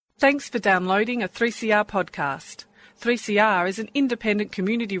Thanks for downloading a 3CR podcast. 3CR is an independent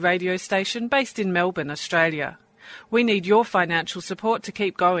community radio station based in Melbourne, Australia. We need your financial support to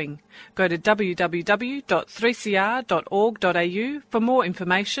keep going. Go to www.3cr.org.au for more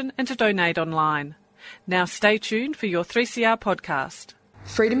information and to donate online. Now stay tuned for your 3CR podcast.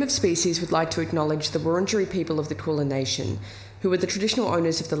 Freedom of Species would like to acknowledge the Wurundjeri people of the Kulin Nation, who are the traditional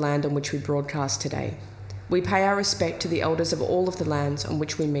owners of the land on which we broadcast today. We pay our respect to the elders of all of the lands on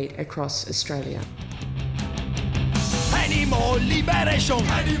which we meet across Australia. Animal liberation!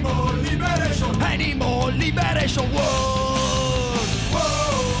 Animal liberation! Animal liberation! Whoa!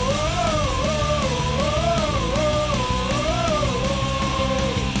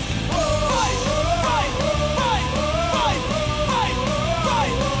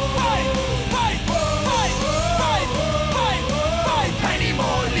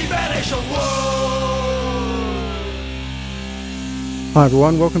 Animal liberation! Whoa! Hi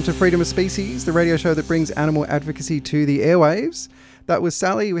everyone, welcome to Freedom of Species, the radio show that brings animal advocacy to the airwaves. That was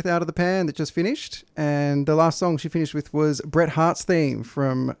Sally with Out of the Pan that just finished, and the last song she finished with was Bret Hart's theme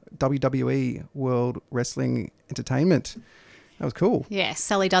from WWE, World Wrestling Entertainment. That was cool. Yes,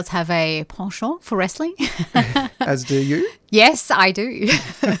 Sally does have a penchant for wrestling. As do you? Yes, I do.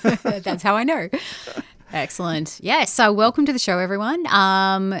 That's how I know. Excellent. Yeah, so welcome to the show, everyone.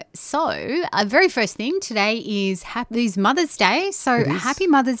 Very first thing today is Mother's Day. So happy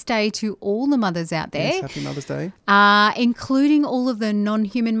Mother's Day to all the mothers out there. Yes, happy Mother's Day. Including all of the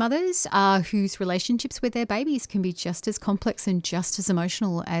non-human mothers whose relationships with their babies can be just as complex and just as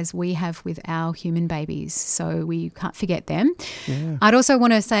emotional as we have with our human babies. So we can't forget them. Yeah. I'd also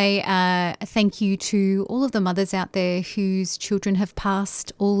want to say thank you to all of the mothers out there whose children have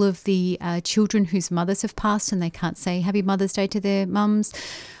passed, all of the children whose mothers have passed and they can't say Happy Mother's Day to their mums.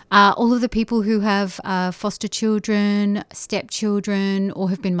 All of the people who have foster children, stepchildren,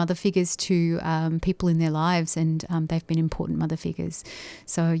 or have been mother figures to people in their lives, and they've been important mother figures.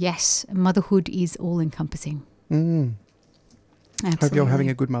 So yes, motherhood is all encompassing. Absolutely. Hope you're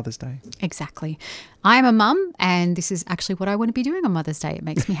having a good Mother's Day. Exactly. I am a mum, and this is actually what I want to be doing on Mother's Day. It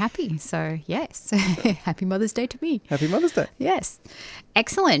makes me happy. So, yes, happy Mother's Day to me. Happy Mother's Day. Yes.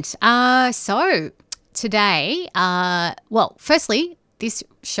 Excellent. So, today, firstly, this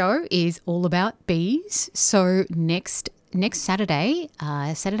show is all about bees. So, next Saturday,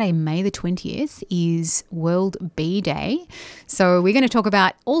 May the 20th, is World Bee Day. So we're going to talk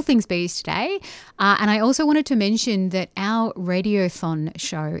about all things bees today. And I also wanted to mention that our Radiothon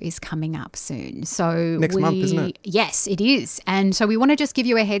show is coming up soon. So next month, isn't it? Yes, it is. And so we want to just give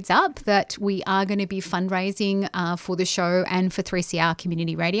you a heads up that we are going to be fundraising for the show and for 3CR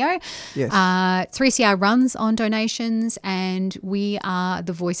Community Radio. Yes. 3CR runs on donations, and we are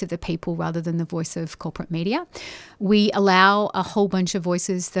the voice of the people rather than the voice of corporate media. We allow a whole bunch of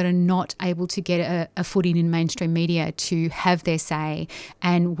voices that are not able to get a footing in mainstream media to have their say,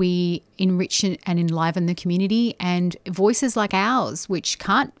 and we enrich and enliven the community, and voices like ours, which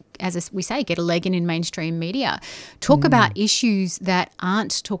can't, as we say, get a leg in mainstream media, talk about issues that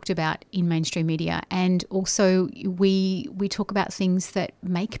aren't talked about in mainstream media, and also we talk about things that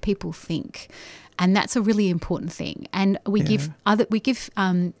make people think. And that's a really important thing. And we give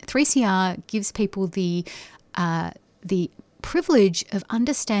 3CR gives people the privilege of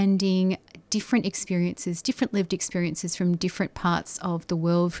understanding different experiences, different lived experiences from different parts of the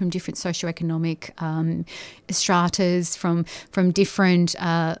world, from different socioeconomic stratas, from different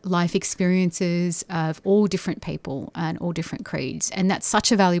life experiences of all different people and all different creeds. And that's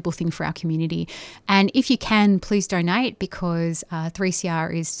such a valuable thing for our community. And if you can, please donate, because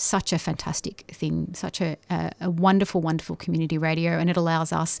 3CR is such a fantastic thing, such a wonderful, wonderful community radio, and it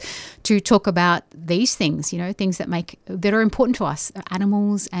allows us to talk about these things, things that are important to us,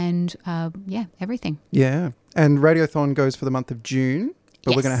 animals and everything. Yeah. And Radiothon goes for the month of June,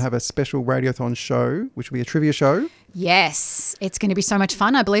 but Yes. we're going to have a special Radiothon show, which will be a trivia show. Yes, it's going to be so much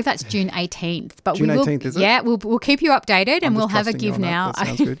fun. I believe that's June 18th. But June 18th, is it? Yeah, we'll keep you updated, and I'm we'll just have a trusting you give on that. now. That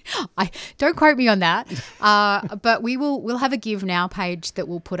sounds good. Don't quote me on that. But we'll have a give now page that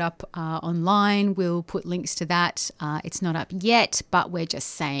we'll put up online. We'll put links to that. It's not up yet, but we're just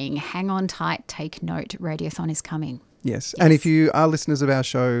saying, hang on tight, take note. Radiothon is coming. Yes. And if you are listeners of our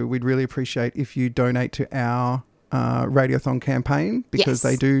show, we'd really appreciate if you donate to our Radiothon campaign, because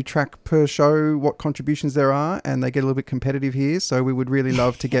they do track per show what contributions there are, and they get a little bit competitive here. So we would really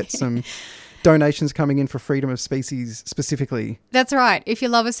love to get some donations coming in for Freedom of Species specifically. That's right. If you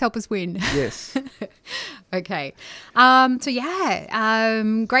love us, help us win. Yes. Okay.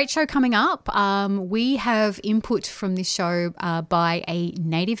 Great show coming up. We have input from this show by a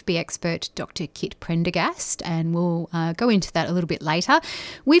native bee expert, Dr. Kit Prendergast, and we'll go into that a little bit later.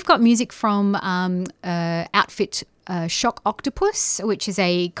 We've got music from outfit Shock Octopus, which is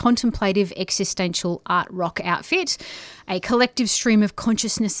a contemplative existential art rock outfit, a collective stream of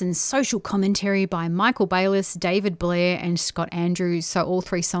consciousness and social commentary by Michael Bayliss, David Blair and Scott Andrews. So all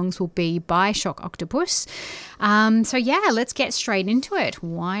 3 songs will be by Shock Octopus. Let's get straight into it.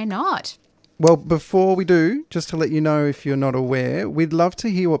 Why not? Well, before we do, just to let you know if you're not aware, we'd love to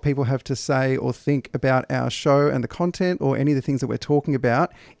hear what people have to say or think about our show and the content or any of the things that we're talking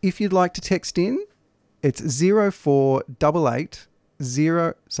about. If you'd like to text in, it's 0488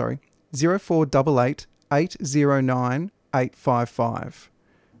 809 855.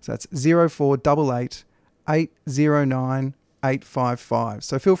 So that's 0488 809 855.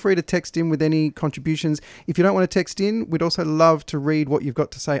 So feel free to text in with any contributions. If you don't want to text in, we'd also love to read what you've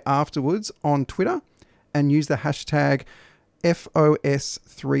got to say afterwards on Twitter and use the hashtag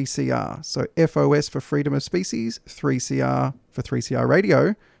FOS3CR. So FOS for Freedom of Species, 3CR for 3CR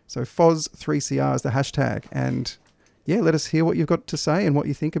Radio. So FOS3CR is the hashtag. And let us hear what you've got to say and what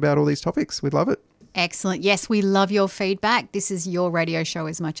you think about all these topics. We'd love it. Excellent. Yes, we love your feedback. This is your radio show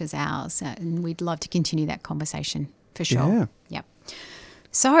as much as ours, and we'd love to continue that conversation for sure. Yeah. Yep.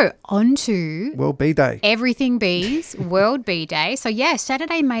 So on to World Bee Day. Everything Bees, World Bee Day. So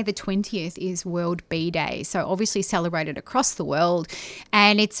Saturday, May the 20th is World Bee Day. So obviously celebrated across the world,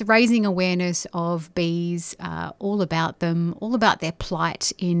 and it's raising awareness of bees, all about them, all about their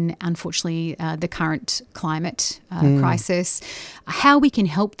plight in, unfortunately, the current climate crisis, how we can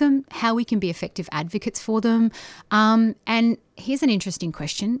help them, how we can be effective advocates for them, and here's an interesting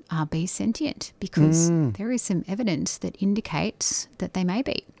question. Are bees sentient? Because there is some evidence that indicates that they may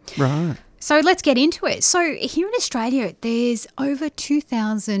be. Right. So let's get into it. So here in Australia, there's over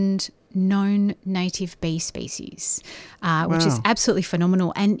 2,000 known native bee species, which is absolutely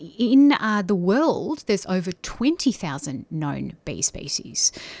phenomenal. And in the world, there's over 20,000 known bee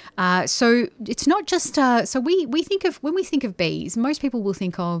species. So it's not just we think of, when we think of bees, most people will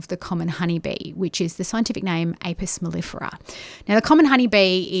think of the common honeybee, which is the scientific name Apis mellifera. Now, the common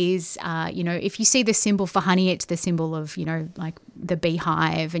honeybee is, if you see the symbol for honey, it's the symbol of, like the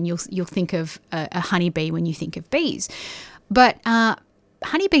beehive, and you'll think of a honeybee when you think of bees. But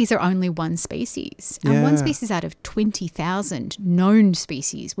honeybees are only one species, and one species out of 20,000 known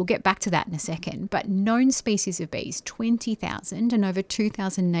species. We'll get back to that in a second. But known species of bees, 20,000, and over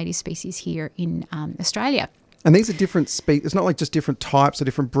 2,000 native species here in Australia. And these are different species. It's not like just different types or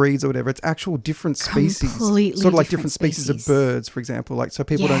different breeds or whatever. It's actual different species. Completely sort of like different species of birds, for example. Like, so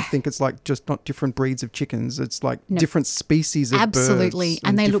people don't think it's like just not different breeds of chickens. It's like different species of birds. Absolutely.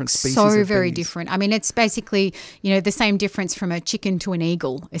 And they look so very different. I mean, it's basically, the same difference from a chicken to an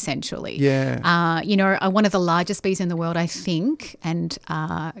eagle, essentially. Yeah. One of the largest bees in the world, I think, and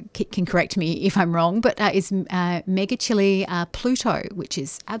can correct me if I'm wrong, but is Megachile Pluto, which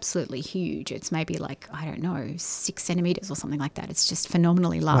is absolutely huge. It's maybe like, I don't know, 6 centimeters or something like that. It's just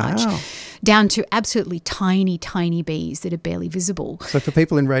phenomenally large, down to absolutely tiny, tiny bees that are barely visible. So for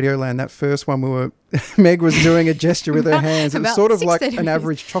people in Radioland, that first one Meg was doing a gesture with her hands. It was sort of like an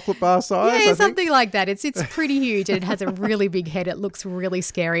average chocolate bar size. Yeah, something like that. It's pretty huge, and it has a really big head. It looks really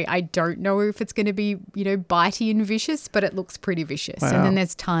scary. I don't know if it's going to be, bitey and vicious, but it looks pretty vicious. Wow. And then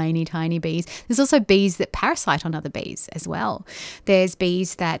there's tiny, tiny bees. There's also bees that parasite on other bees as well. There's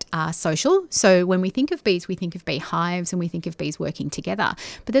bees that are social. So when we think of bees, we think of beehives and we think of bees working together.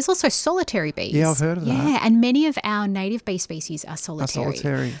 But there's also solitary bees. Yeah, I've heard of that. Yeah, and many of our native bee species are solitary.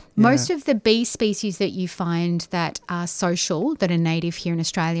 Yeah. Most of the bee species that you find that are social, that are native here in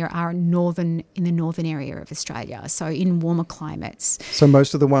Australia, are in the northern area of Australia, so in warmer climates. So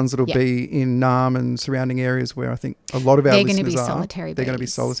most of the ones that will be in Naarm and surrounding areas where I think a lot of our listeners are, solitary they're going to be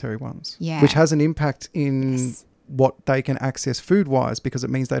solitary ones, which has an impact in what they can access food-wise, because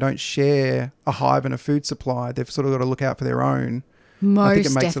it means they don't share a hive and a food supply. They've sort of got to look out for their own. I think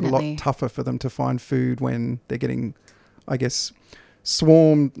it makes it a lot tougher for them to find food when they're getting, I guess,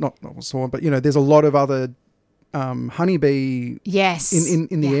 swarmed, not swarmed, but there's a lot of other honeybee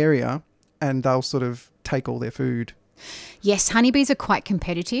in the area, and they'll sort of take all their food. Yes, honeybees are quite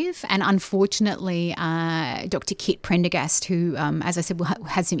competitive, and unfortunately, Dr. Kit Prendergast, who, as I said,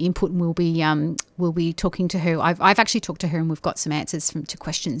 has some input, and we'll be talking to her. I've actually talked to her, and we've got some answers to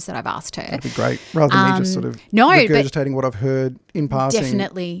questions that I've asked her. That'd be great, rather than me just sort of regurgitating what I've heard in passing.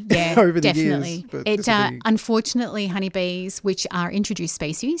 Definitely, yeah, over the definitely. years. Unfortunately, honeybees, which are introduced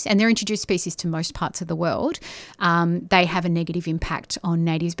species, and they're introduced species to most parts of the world, they have a negative impact on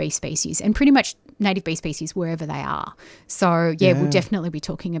native bee species, and pretty much native bee species wherever they are. So we'll definitely be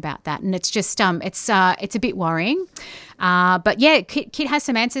talking about that, and it's just it's a bit worrying. But yeah, Kit has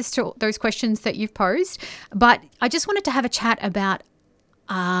some answers to those questions that you've posed. But I just wanted to have a chat about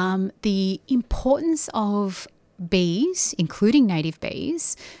the importance of bees, including native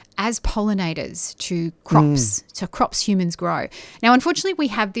bees, as pollinators to crops humans grow. Now, unfortunately, we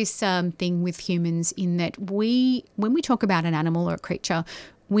have this thing with humans in that when we talk about an animal or a creature,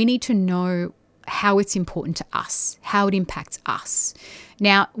 we need to know how it's important to us, how it impacts us.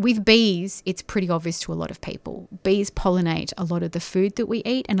 Now, with bees, it's pretty obvious to a lot of people. Bees pollinate a lot of the food that we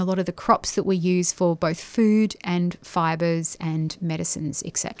eat and a lot of the crops that we use for both food and fibres and medicines,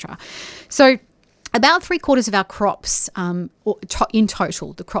 etc. So about 3/4 of our crops, in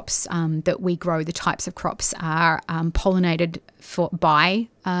total, the crops that we grow, the types of crops are pollinated by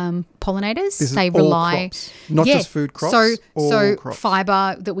pollinators. This is they all rely, crops, not just food crops. So crops.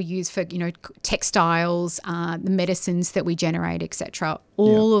 fibre that we use for textiles, the medicines that we generate, etc.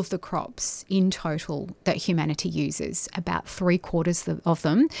 All of the crops in total that humanity uses, about 3/4 of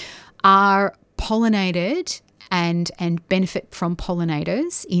them, are pollinated and benefit from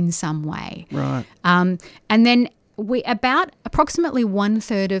pollinators in some way. Right. And then approximately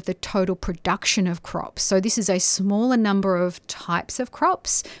 1/3 of the total production of crops. So this is a smaller number of types of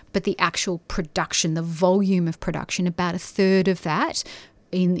crops, but the actual production, the volume of production, about 1/3 of that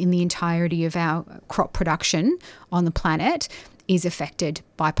in the entirety of our crop production on the planet is affected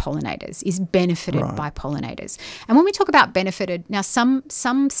by pollinators, is benefited by pollinators. And when we talk about benefited, now some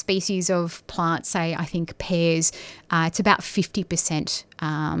species of plants, say I think pears, it's about 50%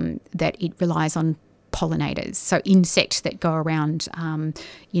 that it relies on pollinators. So insects that go around,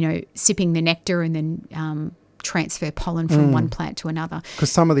 sipping the nectar and then transfer pollen from one plant to another.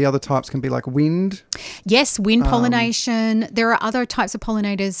 Because some of the other types can be like wind. Yes, wind pollination. There are other types of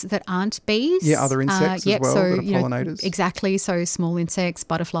pollinators that aren't bees. Yeah, other insects as well that are pollinators. Exactly, so small insects,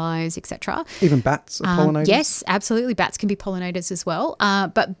 butterflies, etc. Even bats are pollinators. Yes, absolutely. Bats can be pollinators as well.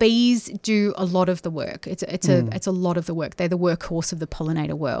 But bees do a lot of the work. It's a lot of the work. They're the workhorse of the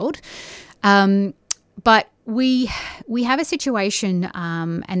pollinator world. But we have a situation,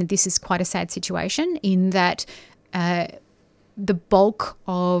 and this is quite a sad situation, in that the bulk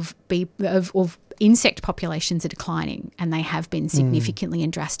of insect populations are declining, and they have been significantly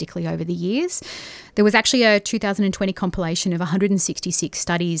and drastically over the years. There was actually a 2020 compilation of 166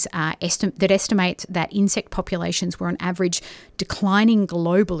 studies that estimate that insect populations were on average declining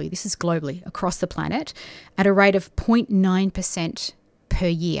globally, this is globally, across the planet, at a rate of 0.9% per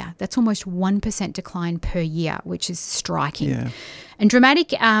year. That's almost 1% decline per year, which is striking. Yeah. And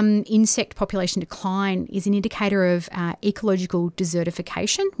dramatic insect population decline is an indicator of ecological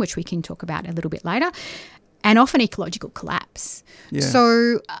desertification, which we can talk about a little bit later, and often ecological collapse. Yeah.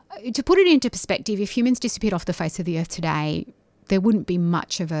 So to put it into perspective, if humans disappeared off the face of the earth today, there wouldn't be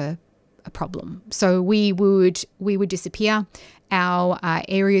much of a problem. So we would disappear. Our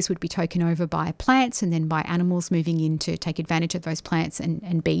areas would be taken over by plants and then by animals moving in to take advantage of those plants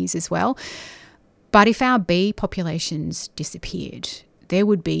and bees as well. But if our bee populations disappeared, there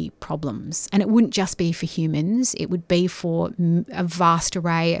would be problems. And it wouldn't just be for humans. It would be for a vast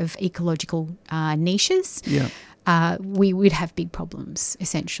array of ecological niches. Yeah. We would have big problems,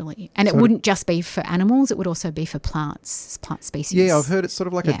 essentially. And it wouldn't just be for animals, it would also be for plant species. Yeah, I've heard it's sort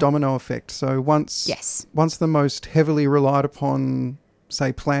of like a domino effect. So once the most heavily relied upon,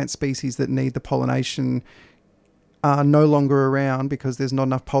 say, plant species that need the pollination are no longer around because there's not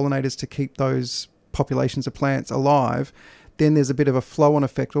enough pollinators to keep those populations of plants alive, then there's a bit of a flow-on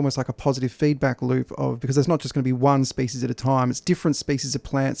effect, almost like a positive feedback loop because there's not just going to be one species at a time. It's different species of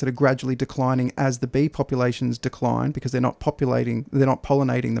plants that are gradually declining as the bee populations decline because they're not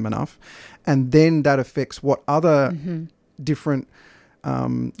pollinating them enough. And then that affects what other different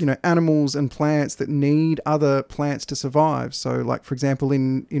animals and plants that need other plants to survive. So like, for example,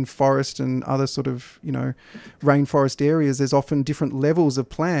 in forest and other sort of, rainforest areas, there's often different levels of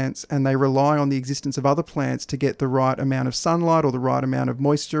plants and they rely on the existence of other plants to get the right amount of sunlight or the right amount of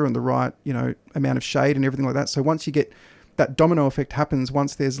moisture and the right, amount of shade and everything like that. So once you get that domino effect happens.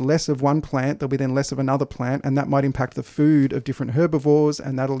 Once there's less of one plant, there'll be then less of another plant, and that might impact the food of different herbivores,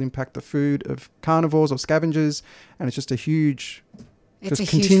 and that'll impact the food of carnivores or scavengers, and it's just a huge,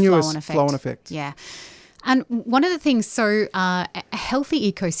 continuous flow-on effect. Yeah. And one of the things, so a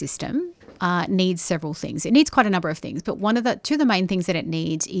healthy ecosystem needs several things. It needs quite a number of things, but two of the main things that it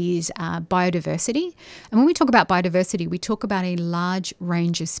needs is biodiversity. And when we talk about biodiversity, we talk about a large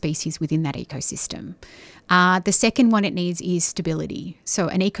range of species within that ecosystem. The second one it needs is stability. So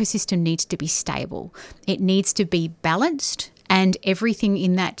an ecosystem needs to be stable. It needs to be balanced, and everything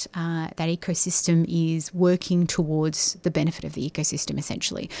in that ecosystem is working towards the benefit of the ecosystem,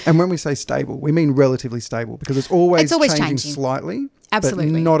 essentially. And when we say stable, we mean relatively stable, because it's always changing slightly,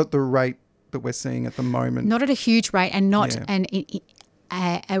 absolutely, but not at the rate that we're seeing at the moment. Not at a huge rate, and not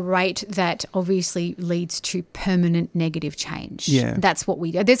a rate that obviously leads to permanent negative change. Yeah. That's what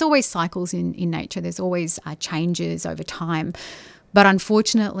we do. There's always cycles in nature. There's always changes over time. But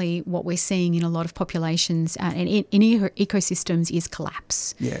unfortunately, what we're seeing in a lot of populations and in ecosystems is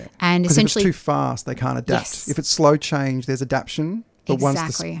collapse. Yeah. And essentially, if it's too fast, they can't adapt. Yes. If it's slow change, there's adaptation. But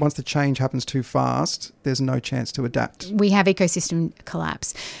exactly. once the change happens too fast, there's no chance to adapt. We have ecosystem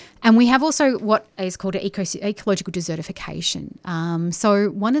collapse. And we have also what is called ecological desertification. So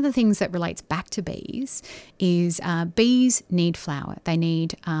one of the things that relates back to bees is bees need flower. They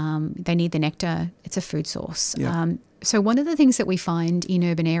need the nectar. It's a food source. Yeah. So one of the things that we find in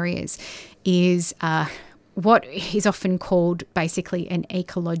urban areas is what is often called basically an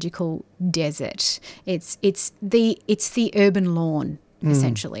ecological desert. It's the urban lawn,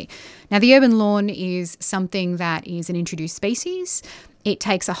 essentially. Now, the urban lawn is something that is an introduced species. It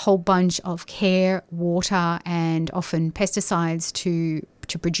takes a whole bunch of care, water, and often pesticides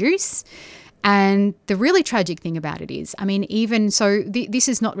to produce. And the really tragic thing about it is, I mean, even so, this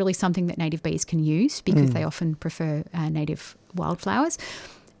is not really something that native bees can use, because they often prefer native wildflowers.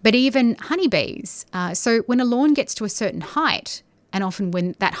 But even honeybees, so when a lawn gets to a certain height, and often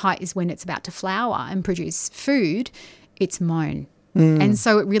when that height is when it's about to flower and produce food, it's mown. And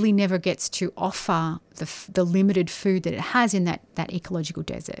so it really never gets to offer the limited food that it has in that ecological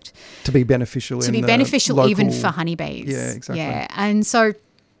desert. To be beneficial even for honeybees. Yeah, exactly. Yeah, and so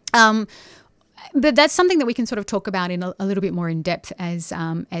but that's something that we can sort of talk about in a little bit more in depth as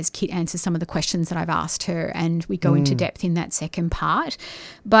Kit answers some of the questions that I've asked her, and we go into depth in that second part.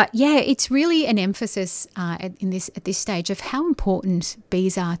 But yeah, it's really an emphasis at this stage of how important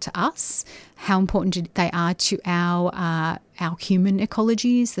bees are to us, how important they are to our human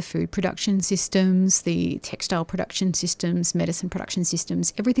ecologies, the food production systems, the textile production systems, medicine production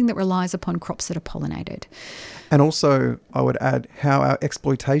systems, everything that relies upon crops that are pollinated. And also, I would add how our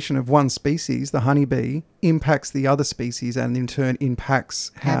exploitation of one species, the honeybee, impacts the other species, and in turn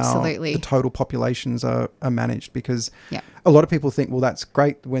impacts how the total populations are managed. Because a lot of people think, well, that's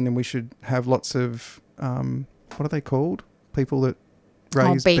great, when we should have lots of, what are they called? People that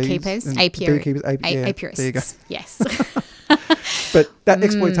raise beekeepers, apiarists. There you go. Yes. But that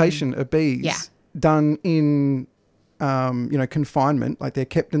exploitation of bees done in confinement, like they're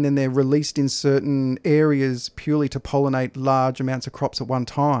kept and then they're released in certain areas purely to pollinate large amounts of crops at one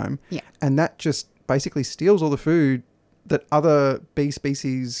time. Yeah. And that just basically steals all the food that other bee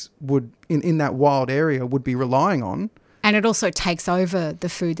species would, in that wild area, would be relying on. And it also takes over the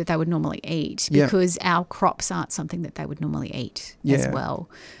food that they would normally eat, because our crops aren't something that they would normally eat as well.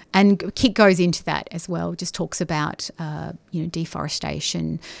 And Kit goes into that as well, just talks about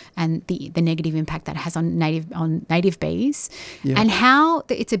deforestation and the negative impact that has on native bees, and how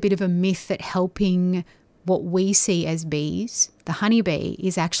it's a bit of a myth that helping what we see as bees, the honeybee,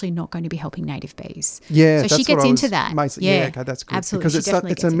 is actually not going to be helping native bees. Yeah, so she gets into that. Okay, that's good. Absolutely. Because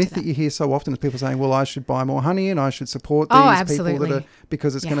it's a myth that you hear so often, is people saying, well, I should buy more honey and I should support these people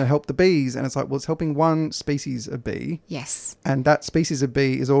because it's going to help the bees. And it's like, well, it's helping one species of bee. Yes. And that species of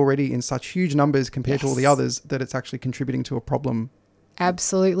bee is already in such huge numbers compared to all the others that it's actually contributing to a problem.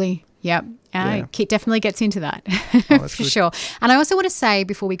 Absolutely. Yep. Kit definitely gets into that for sure. And I also want to say,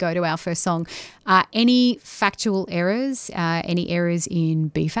 before we go to our first song, any factual errors, any errors in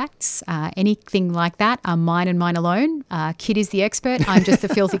bee facts, anything like that are mine and mine alone. Kit is the expert. I'm just the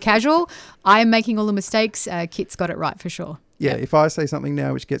filthy casual. I'm making all the mistakes. Kit's got it right for sure. Yeah. If I say something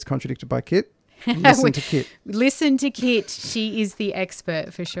now which gets contradicted by Kit, listen to Kit. Listen to Kit. She is the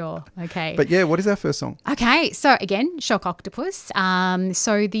expert for sure. Okay. But yeah, what is our first song? Okay. So again, Shock Octopus.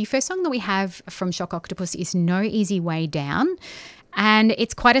 So the first song that we have from Shock Octopus is No Easy Way Down. And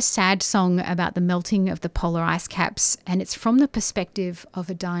it's quite a sad song about the melting of the polar ice caps. And it's from the perspective of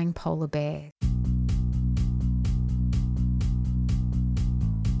a dying polar bear.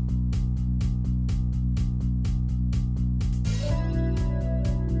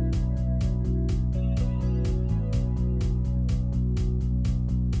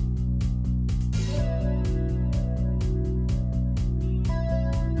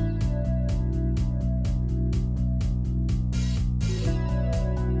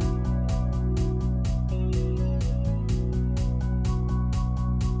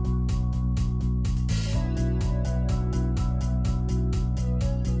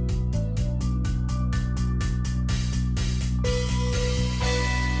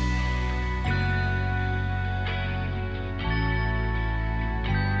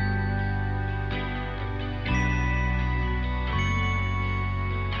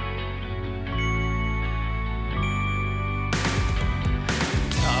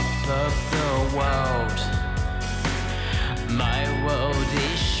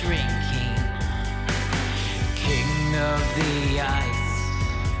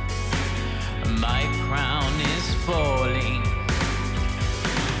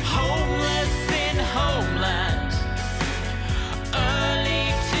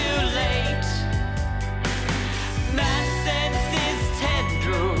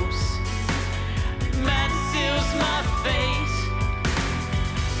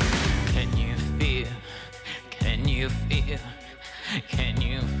 Can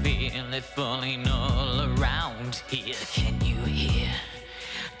you feel it falling all around here? Can you hear?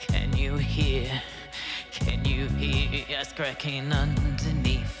 Can you hear? Can you hear us cracking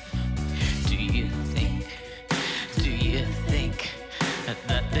underneath? Do you think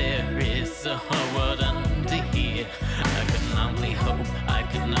that there is a whole world under here? I can only hope, I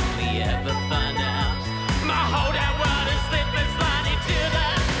can only ever find out. My whole damn world is slipping sliding to the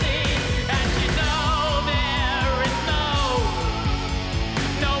sea. And you know there is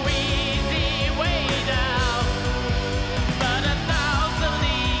no easy way down, but 1,000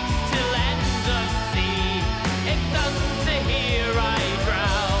 leagues till end of sea. It's done to here I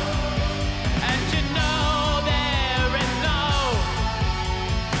drown. And you know there is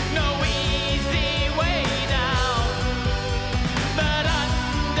no easy way down, but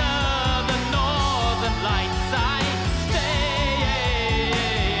under the northern lights I stay.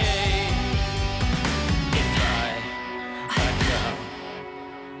 If I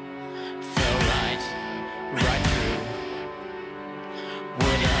fell right through,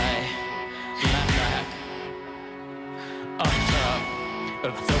 would I land back on top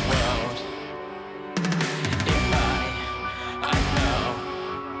of the world? If I fell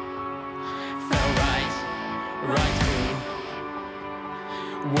right through,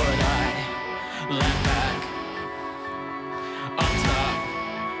 would I land back on top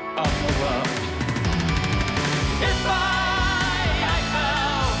of the world? If I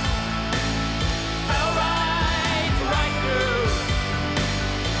fell right through,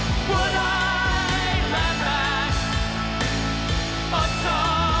 would I land back on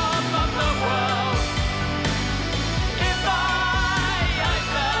top of the world? If I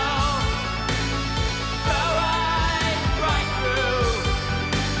fell right through,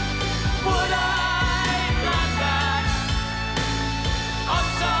 would I land back on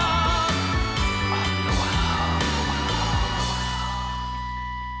top of the world?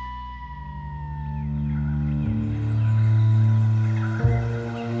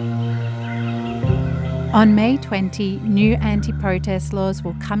 On May 20, new anti-protest laws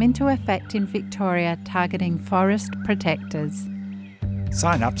will come into effect in Victoria targeting forest protectors.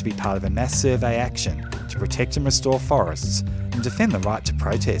 Sign up to be part of a mass survey action to protect and restore forests and defend the right to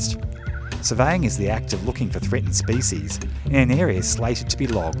protest. Surveying is the act of looking for threatened species in an area slated to be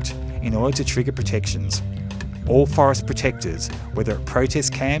logged in order to trigger protections. All forest protectors, whether at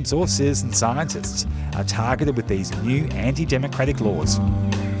protest camps or citizen scientists, are targeted with these new anti-democratic laws.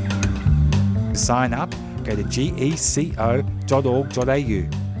 To sign up, go to geco.org.au.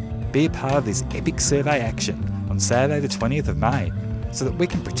 Be a part of this epic survey action on Saturday the 20th of May so that we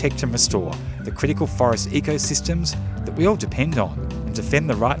can protect and restore the critical forest ecosystems that we all depend on and defend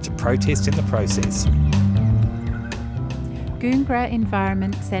the right to protest in the process. Goongerah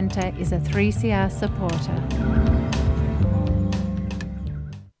Environment Centre is a 3CR supporter.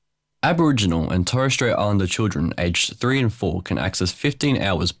 Aboriginal and Torres Strait Islander children aged 3 and 4 can access 15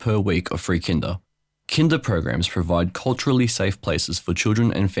 hours per week of free kinder. Kinder programs provide culturally safe places for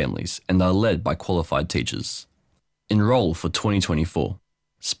children and families and are led by qualified teachers. Enrol for 2024.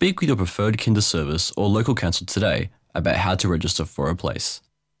 Speak with your preferred kinder service or local council today about how to register for a place.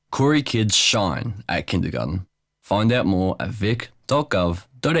 Koori kids shine at kindergarten. Find out more at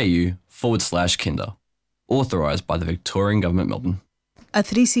vic.gov.au/kinder. Authorised by the Victorian Government, Melbourne. A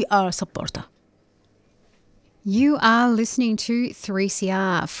 3CR supporter. You are listening to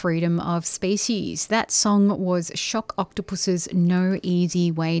 3CR, Freedom of Species. That song was Shock Octopus's No Easy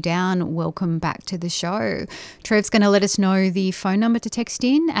Way Down. Welcome back to the show. Trev's going to let us know the phone number to text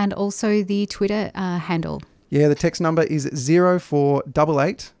in and also the Twitter handle. Yeah, the text number is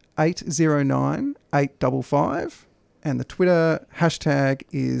 0488 809 855 and the Twitter hashtag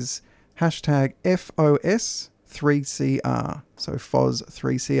is hashtag FOS3CR. So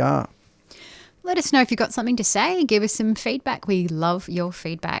FOS3CR. Let us know if you've got something to say. Give us some feedback. We love your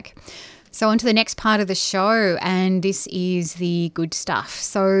feedback. So on to the next part of the show, and this is the good stuff.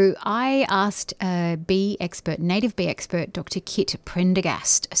 So I asked a native bee expert, Dr. Kit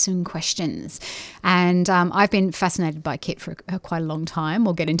Prendergast, some questions. And I've been fascinated by Kit for quite a long time.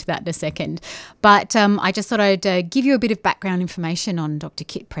 We'll get into that in a second. But I just thought I'd give you a bit of background information on Dr.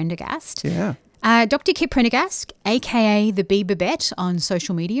 Kit Prendergast. Yeah. Dr. Kit Prendergast, aka the Bee Babette on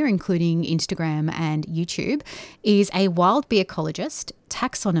social media, including Instagram and YouTube, is a wild bee ecologist,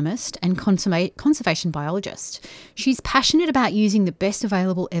 taxonomist and conservation biologist. She's passionate about using the best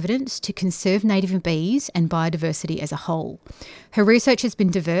available evidence to conserve native bees and biodiversity as a whole. Her research has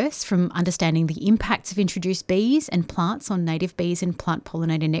been diverse, from understanding the impacts of introduced bees and plants on native bees and plant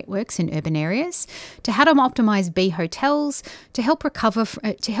pollinator networks in urban areas, to how to optimise bee hotels, to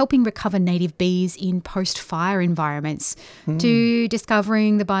helping recover native bees in post-fire environments, to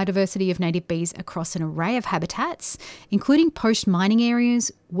discovering the biodiversity of native bees across an array of habitats, including post-mining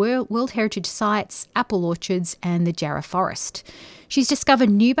areas, World Heritage Sites, apple orchards and the Jarrah Forest. She's discovered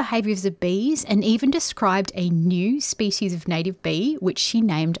new behaviours of bees and even described a new species of native bee, which she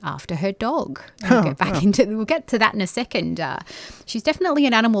named after her dog. We'll get to that in a second. She's definitely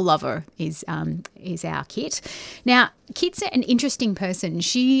an animal lover, is our Kit. Now, Kit's an interesting person.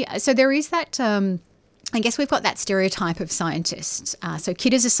 So there is that. I guess we've got that stereotype of scientists. So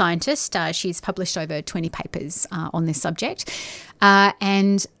Kit is a scientist. She's published over 20 papers on this subject.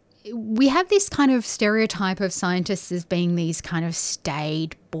 And we have this kind of stereotype of scientists as being these kind of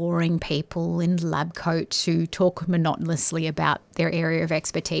staid, boring people in lab coats who talk monotonously about their area of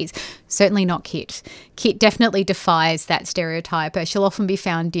expertise. Certainly not Kit. Kit definitely defies that stereotype. She'll often be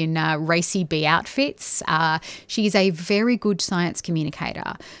found in racy bee outfits. She's a very good science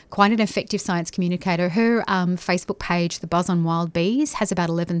communicator, quite an effective science communicator. Her Facebook page, The Buzz on Wild Bees, has about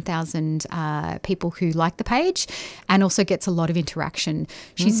 11,000 people who like the page and also gets a lot of interaction.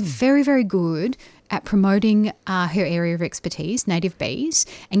 She's very, very good at promoting her area of expertise, native bees,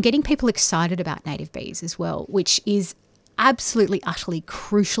 and getting people excited about native bees as well, which is absolutely, utterly,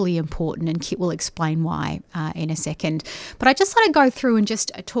 crucially important, and Kit will explain why in a second. But I just want to go through and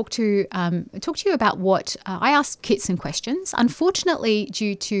just talk to you about what I asked Kit some questions. Unfortunately,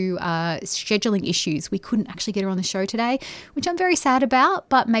 due to scheduling issues, we couldn't actually get her on the show today, which I'm very sad about,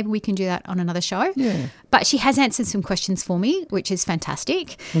 but maybe we can do that on another show. Yeah. But she has answered some questions for me, which is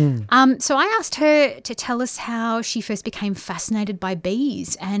fantastic. So I asked her to tell us how she first became fascinated by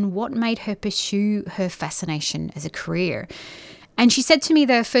bees and what made her pursue her fascination as a career. And she said to me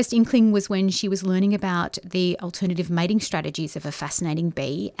the first inkling was when she was learning about the alternative mating strategies of a fascinating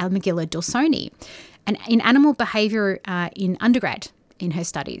bee, Almagilla dawsoni, and in animal behaviour in undergrad in her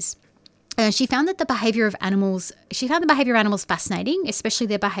studies. She found that the behaviour of animals fascinating, especially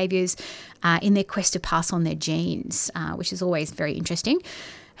their behaviours in their quest to pass on their genes, which is always very interesting.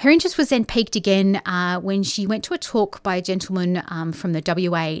 Her interest was then piqued again when she went to a talk by a gentleman from the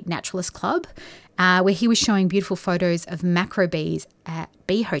WA Naturalist Club, where he was showing beautiful photos of macro bees at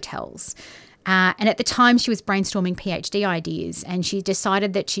bee hotels. And at the time, she was brainstorming PhD ideas, and she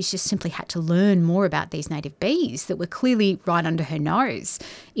decided that she just simply had to learn more about these native bees that were clearly right under her nose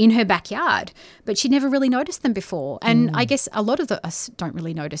in her backyard, but she'd never really noticed them before. And I guess a lot of us don't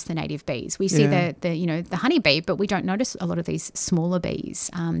really notice the native bees. We see the honeybee, but we don't notice a lot of these smaller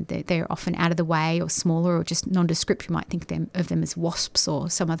bees. They're often out of the way or smaller or just nondescript. You might think of them as wasps or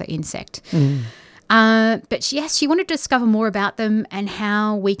some other insect. But she wanted to discover more about them and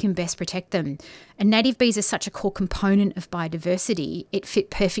how we can best protect them. And native bees are such a core component of biodiversity. It fit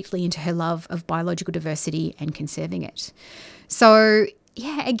perfectly into her love of biological diversity and conserving it. So,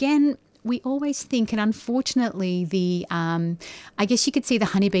 again, we always think, and unfortunately, I guess you could see the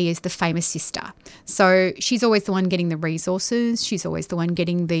honeybee as the famous sister. So she's always the one getting the resources. She's always the one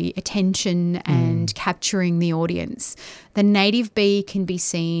getting the attention and capturing the audience. The native bee can be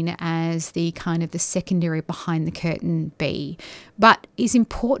seen as the kind of the secondary behind the curtain bee, but is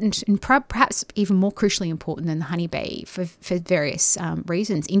important and perhaps even more crucially important than the honeybee for various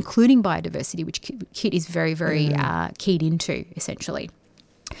reasons, including biodiversity, which Kit is very, very keyed into, essentially.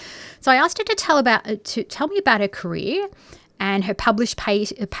 So I asked her to tell me about her career and her published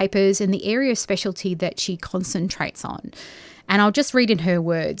papers and the area of specialty that she concentrates on. And I'll just read in her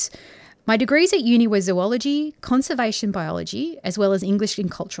words. My degrees at uni were zoology, conservation biology, as well as English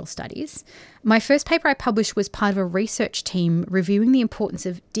and cultural studies. My first paper I published was part of a research team reviewing the importance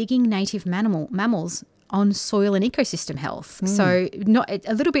of digging native mammals on soil and ecosystem health. So not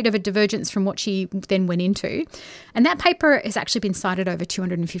a little bit of a divergence from what she then went into. And that paper has actually been cited over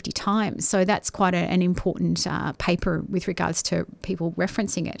 250 times. So that's quite an important paper with regards to people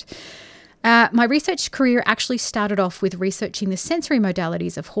referencing it. My research career actually started off with researching the sensory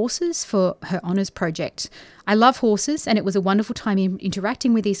modalities of horses for her honours project. I love horses, and it was a wonderful time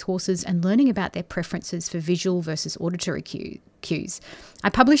interacting with these horses and learning about their preferences for visual versus auditory cues. I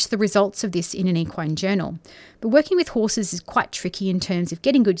published the results of this in an equine journal. But working with horses is quite tricky in terms of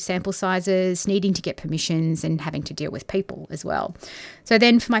getting good sample sizes, needing to get permissions, and having to deal with people as well. So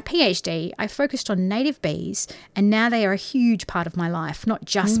then for my PhD, I focused on native bees, and now they are a huge part of my life, not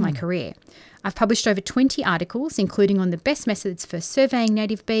just my career. I've published over 20 articles, including on the best methods for surveying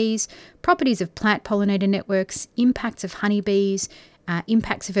native bees, properties of plant pollinator networks, impacts of honeybees,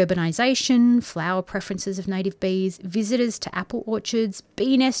 impacts of urbanisation, flower preferences of native bees, visitors to apple orchards,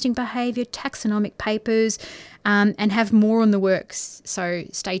 bee nesting behaviour, taxonomic papers, and have more on the works. So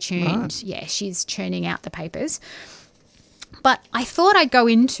stay tuned. Right. Yeah, she's churning out the papers. But I thought I'd go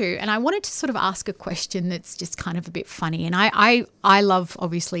into, and I wanted to sort of ask a question that's just kind of a bit funny. And I love,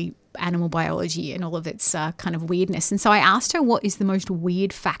 obviously, animal biology and all of its kind of weirdness. And so I asked her what is the most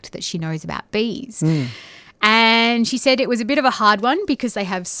weird fact that she knows about bees. And she said it was a bit of a hard one because they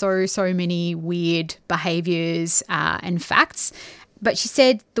have so many weird behaviours and facts. But she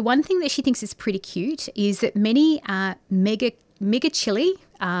said the one thing that she thinks is pretty cute is that many megachili,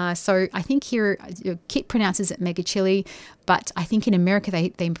 so I think here Kit pronounces it megachili, but I think in America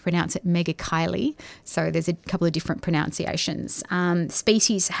they pronounce it megachile. So there's a couple of different pronunciations.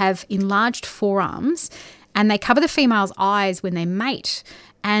 Species have enlarged forearms and they cover the female's eyes when they mate.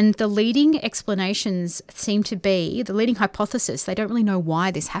 And the leading explanations seem to be, the leading hypothesis, they don't really know why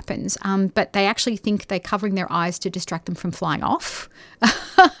this happens, but they actually think they're covering their eyes to distract them from flying off.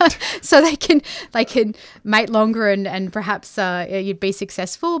 So they can mate longer and perhaps you'd be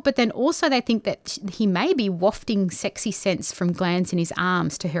successful. But then also they think that he may be wafting sexy scents from glands in his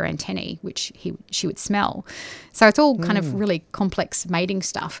arms to her antennae, which she would smell. So it's all kind of really complex mating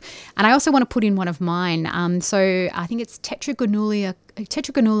stuff. And I also want to put in one of mine. So I think it's Tetragonula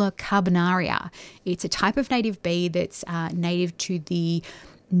carbonaria. It's a type of native bee that's native to the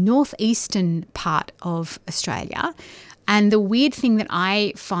northeastern part of Australia. And the weird thing that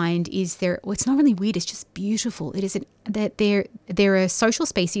I find is it's not really weird, it's just beautiful. It is that they're a social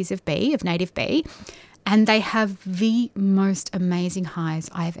species of native bee, and they have the most amazing hives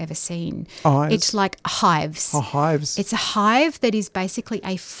I have ever seen. It's like hives. Oh, hives. It's a hive that is basically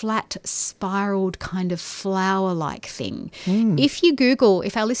a flat, spiraled kind of flower-like thing.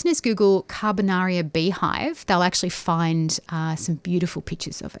 If our listeners Google Carbonaria beehive, they'll actually find some beautiful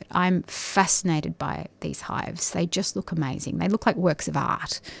pictures of it. I'm fascinated by these hives. They just look amazing. They look like works of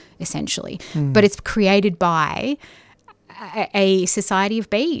art, essentially. But it's created by a society of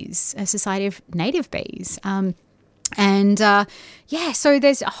bees, a society of native bees. So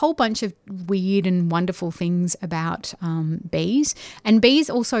there's a whole bunch of weird and wonderful things about bees. And bees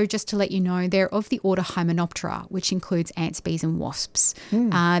also, just to let you know, they're of the order Hymenoptera, which includes ants, bees and wasps.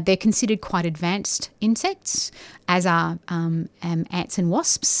 They're considered quite advanced insects, as are ants and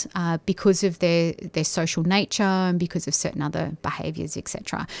wasps, because of their social nature and because of certain other behaviours,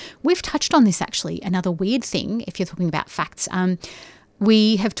 etc. We've touched on this, actually, another weird thing, if you're talking about facts.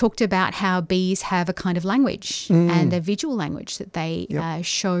 We have talked about how bees have a kind of language and a visual language that they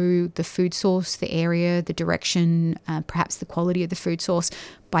show the food source, the area, the direction, perhaps the quality of the food source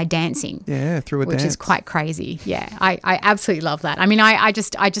by dancing. Yeah, through a dance. Which is quite crazy. Yeah, I absolutely love that. I mean, I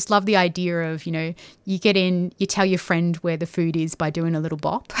just love the idea of, you get in, you tell your friend where the food is by doing a little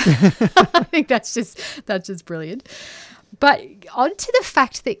bop. I think that's just brilliant. But on to the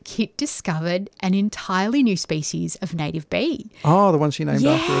fact that Kit discovered an entirely new species of native bee. Oh, the one she named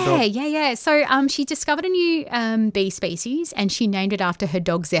after her dog. Yeah. So she discovered a new bee species and she named it after her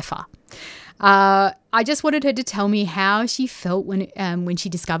dog Zephyr. I just wanted her to tell me how she felt when she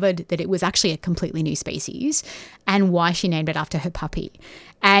discovered that it was actually a completely new species and why she named it after her puppy.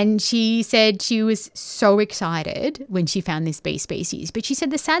 And she said she was so excited when she found this bee species. But she said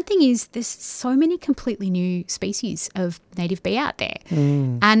the sad thing is there's so many completely new species of native bee out there.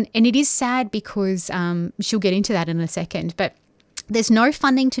 And it is sad because she'll get into that in a second. But there's no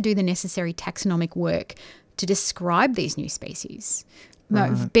funding to do the necessary taxonomic work to describe these new species.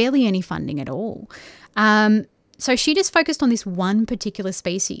 No, barely any funding at all. So she just focused on this one particular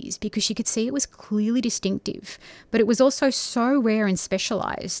species because she could see it was clearly distinctive, but it was also so rare and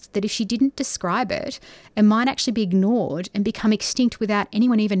specialised that if she didn't describe it, it might actually be ignored and become extinct without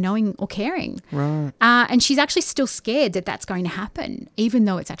anyone even knowing or caring. Right. And she's actually still scared that that's going to happen, even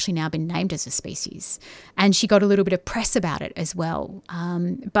though it's actually now been named as a species. And she got a little bit of press about it as well.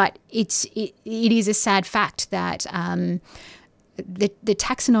 But it is a sad fact that the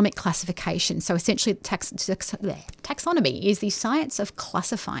taxonomic classification, so essentially taxonomy is the science of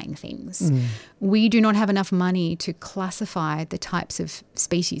classifying things. We do not have enough money to classify the types of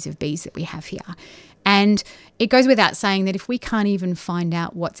species of bees that we have here. And it goes without saying that if we can't even find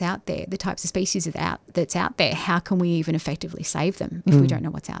out what's out there, the types of species that's out there, how can we even effectively save them if we don't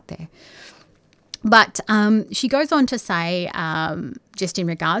know what's out there? But she goes on to say, just in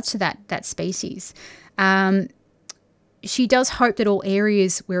regards to that species, she does hope that all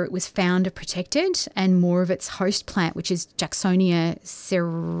areas where it was found are protected and more of its host plant, which is Jacksonia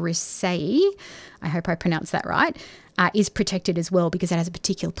cerevisiae, I hope I pronounced that right, is protected as well because it has a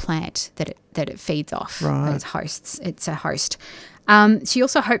particular plant that it feeds off. Right. Its hosts. It's a host. She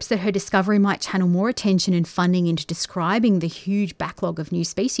also hopes that her discovery might channel more attention and funding into describing the huge backlog of new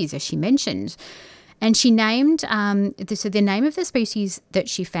species, as she mentioned. And she named, so the name of the species that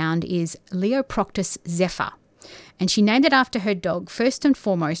she found is Leoproctus zephyr. And she named it after her dog, first and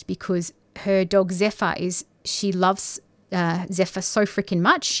foremost, because her dog Zephyr she loves Zephyr so freaking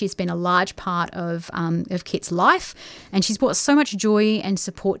much. She's been a large part of Kit's life, and she's brought so much joy and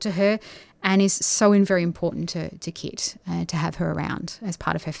support to her and is so very important to Kit to have her around as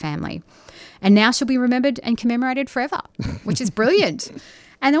part of her family. And now she'll be remembered and commemorated forever, which is brilliant.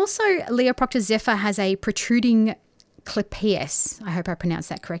 And also Leoproctus zephyr has a protruding clypeus, I hope I pronounced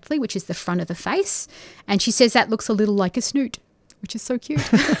that correctly, which is the front of the face. And she says that looks a little like a snoot, which is so cute.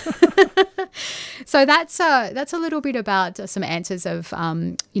 So that's a little bit about some answers of,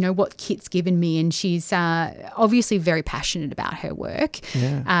 what Kit's given me. And she's obviously very passionate about her work.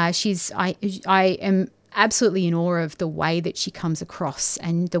 Yeah. I am absolutely in awe of the way that she comes across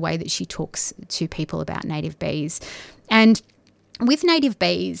and the way that she talks to people about native bees. And with native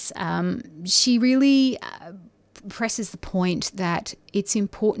bees, she really presses the point that it's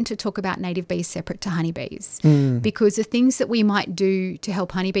important to talk about native bees separate to honeybees because the things that we might do to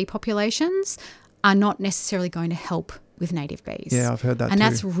help honeybee populations are not necessarily going to help with native bees. Yeah, I've heard that and too.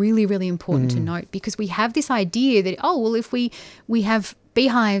 That's really, really important to note because we have this idea that, if we have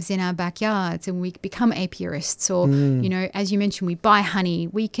beehives in our backyards and we become apiarists or, as you mentioned, we buy honey,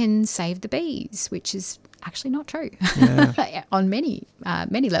 we can save the bees, which is actually not true on many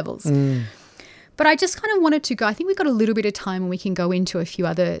levels. But I just kind of wanted to go, I think we've got a little bit of time and we can go into a few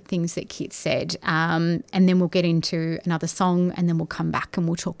other things that Kit said and then we'll get into another song and then we'll come back and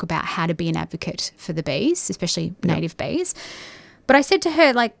we'll talk about how to be an advocate for the bees, especially native bees. But I said to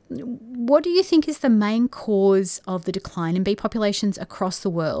her, what do you think is the main cause of the decline in bee populations across the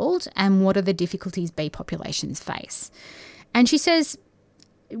world and what are the difficulties bee populations face? And she says,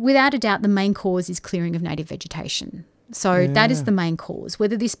 without a doubt, the main cause is clearing of native vegetation. So that is the main cause,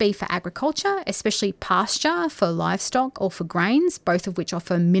 whether this be for agriculture, especially pasture for livestock or for grains, both of which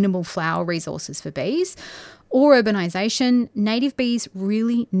offer minimal flower resources for bees, or urbanisation. Native bees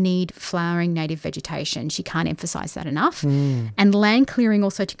really need flowering native vegetation. She can't emphasise that enough. And land clearing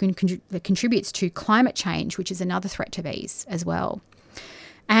also contributes to climate change, which is another threat to bees as well.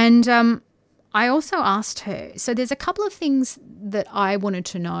 And I also asked her, so there's a couple of things that I wanted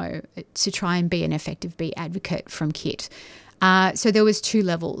to know to try and be an effective bee advocate from Kit. So there was two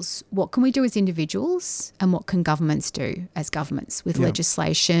levels. What can we do as individuals and what can governments do as governments with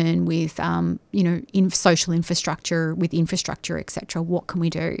legislation, with, in social infrastructure, with infrastructure, etc. What can we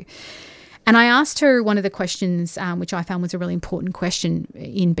do? And I asked her one of the questions, which I found was a really important question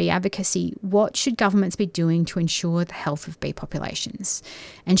in bee advocacy, what should governments be doing to ensure the health of bee populations?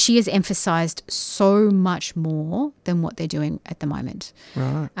 And she has emphasised so much more than what they're doing at the moment.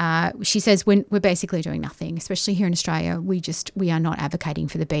 Right. She says we're basically doing nothing, especially here in Australia. We are not advocating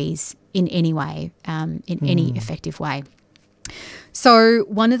for the bees in any way, any effective way. So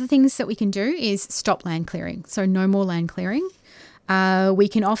one of the things that we can do is stop land clearing. So no more land clearing. We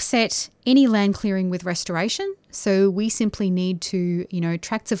can offset any land clearing with restoration. So we simply need to,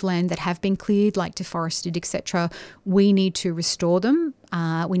 tracts of land that have been cleared, like deforested, etc. We need to restore them.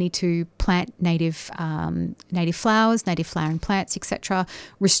 We need to plant native flowers, native flowering plants, etc.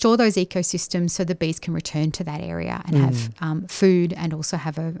 Restore those ecosystems so the bees can return to that area and have food and also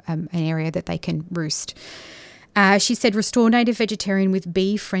have an area that they can roost. She said restore native vegetarian with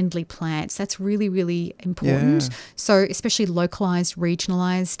bee-friendly plants. That's really, really important. Yeah. So especially localised,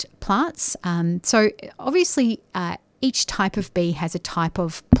 regionalised plants. So obviously each type of bee has a type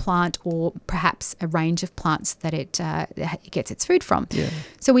of plant or perhaps a range of plants that it gets its food from. Yeah.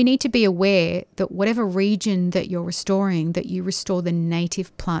 So we need to be aware that whatever region that you're restoring, that you restore the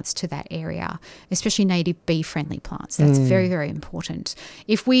native plants to that area, especially native bee-friendly plants. That's very, very important.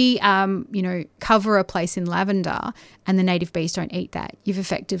 If we, cover a place in lavender and the native bees don't eat that, you've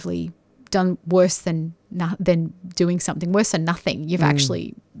effectively done worse than doing something worse than nothing. You've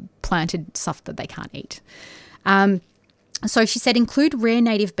actually planted stuff that they can't eat. So she said include rare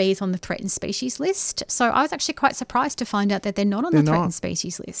native bees on the threatened species list. So I was actually quite surprised to find out that they're not on the threatened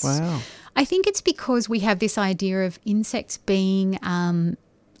species list. Wow. I think it's because we have this idea of insects being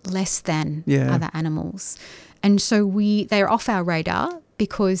less than other animals. And so they're off our radar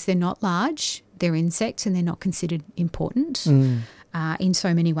because they're not large, they're insects and they're not considered important. in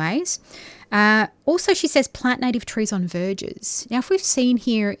so many ways. Also, she says plant native trees on verges. Now, if we've seen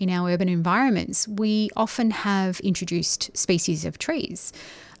here in our urban environments, we often have introduced species of trees.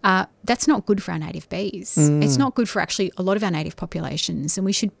 That's not good for our native bees. It's not good for actually a lot of our native populations, and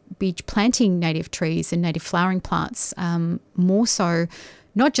we should be planting native trees and native flowering plants more so,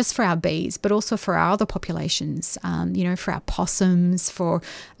 not just for our bees, but also for our other populations, for our possums, for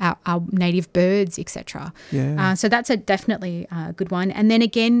our native birds, etc. Yeah. So that's definitely a good one. And then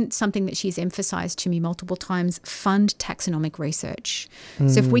again, something that she's emphasised to me multiple times, fund taxonomic research.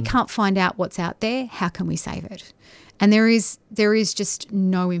 So if we can't find out what's out there, how can we save it? And there is just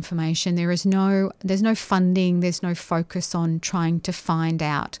no information. There's no funding. There's no focus on trying to find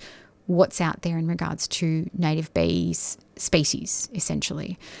out what's out there in regards to native bees species,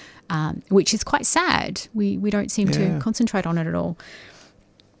 essentially, which is quite sad. We don't seem to concentrate on it at all.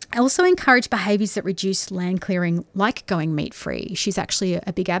 I also encourage behaviours that reduce land clearing, like going meat-free. She's actually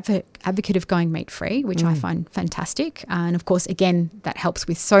a big advocate of going meat-free, which I find fantastic. And, of course, again, that helps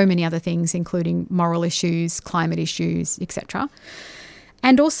with so many other things, including moral issues, climate issues, etc.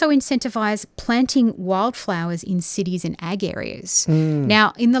 And also incentivise planting wildflowers in cities and ag areas.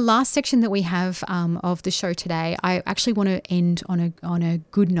 Now, in the last section that we have of the show today, I actually want to end on a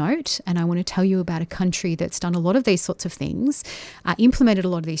good note, and I want to tell you about a country that's done a lot of these sorts of things, implemented a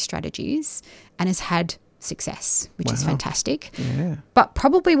lot of these strategies, and has had success, which is fantastic. Yeah. But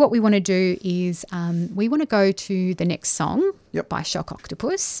probably what we want to do is we want to go to the next song by Shock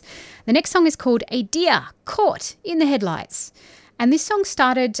Octopus. The next song is called A Deer Caught in the Headlights. And this song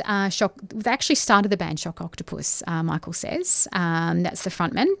started the band Shock Octopus, Michael says. That's the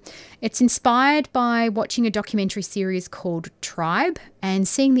frontman. It's inspired by watching a documentary series called Tribe and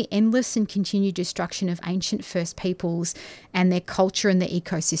seeing the endless and continued destruction of ancient First Peoples and their culture and the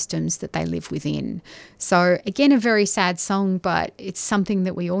ecosystems that they live within. So, again, a very sad song, but it's something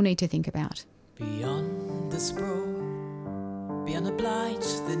that we all need to think about. Beyond the sprawl, beyond the blight,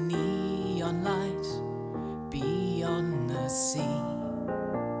 the neon light, beyond the sea,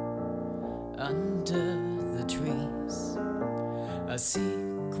 under the trees, a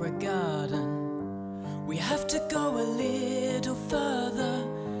secret garden. We have to go a little further,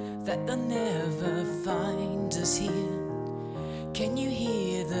 that they'll never find us here. Can you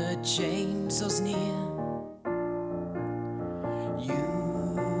hear the chainsaws near? You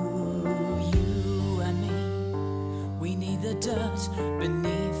and me, we need the dirt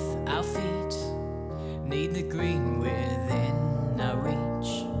beneath our feet, need the green within our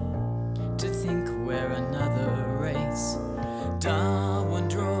reach, to think we're another race. Darwin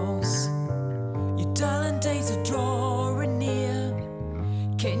draws, your darling days are drawing near.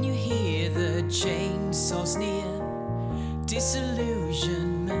 Can you hear the chainsaws near?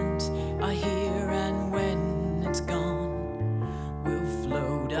 Disillusionment I hear, and when it's gone, we'll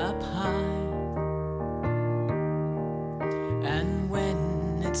float up high. And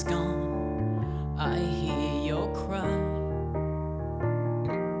when it's gone, I hear your cry.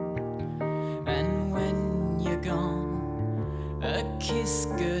 And when you're gone, a kiss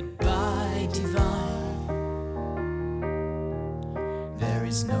goodbye divine. There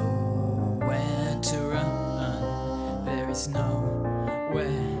is nowhere to run, there is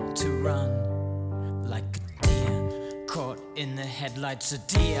nowhere to run. Like a deer caught in the headlights, a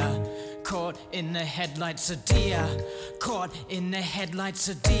deer caught in the headlights, a deer caught in the headlights,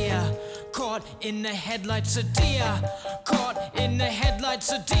 a deer caught in the headlights, a deer caught in the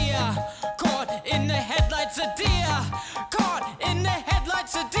headlights, a deer caught in the headlights, a deer caught in the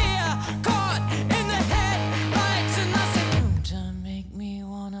headlights, a deer caught in the headlights. And I said, boom time, make me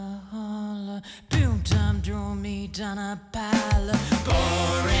wanna holler, boom time, draw me down a pile,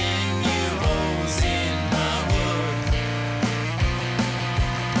 boring you holes in my wood.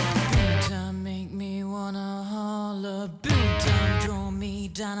 Boom time, make me wanna holler, boom time, draw me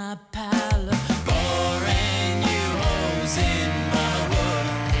down a pile, boring you holes in my wood.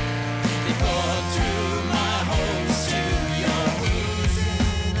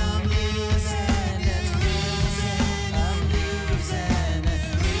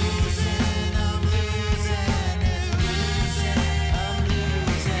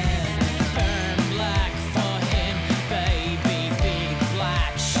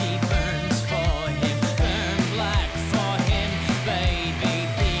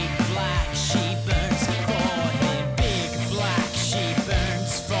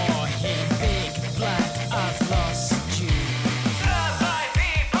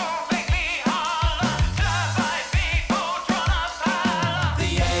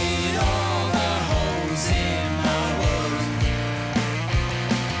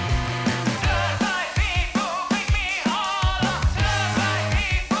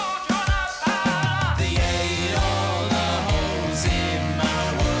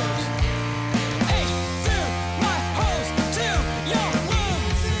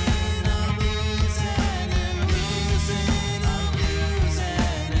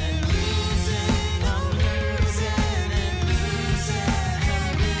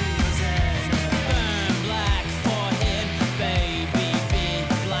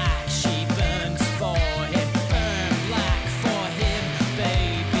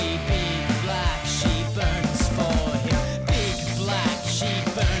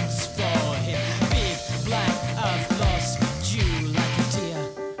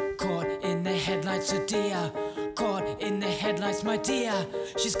 headlights, oh dear. Caught in the headlights, my dear.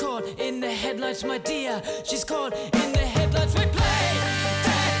 She's caught in the headlights, my dear. She's caught in the headlights. We play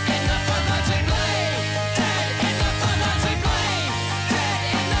dead in the floodlights. We play dead in the floodlights. We play dead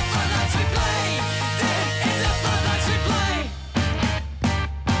in the floodlights. We play dead in the floodlights. We play.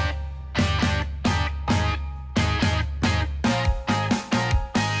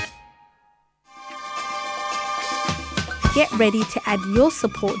 Get ready to add your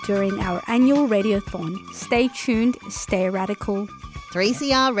support during our annual Radiothon. Stay tuned, stay radical.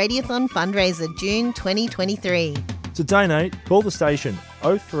 3CR Radiothon fundraiser June 2023. To donate, call the station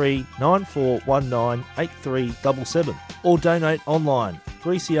 03 9419 8377 or donate online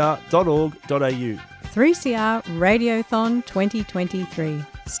 3cr.org.au. 3CR Radiothon 2023.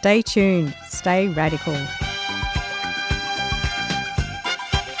 Stay tuned, stay radical.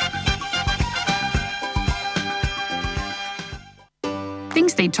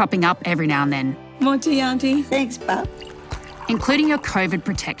 Things need topping up every now and then. More tea, Auntie. Thanks, Bub. Including your COVID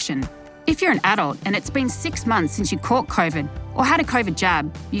protection. If you're an adult and it's been 6 months since you caught COVID or had a COVID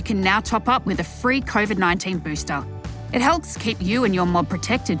jab, you can now top up with a free COVID-19 booster. It helps keep you and your mob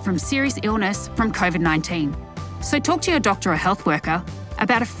protected from serious illness from COVID-19. So talk to your doctor or health worker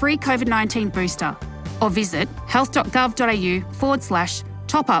about a free COVID-19 booster or visit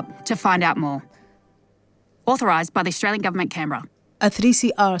health.gov.au/top up to find out more. Authorised by the Australian Government, Canberra. A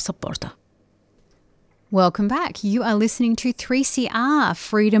 3CR supporter. Welcome back. You are listening to 3CR,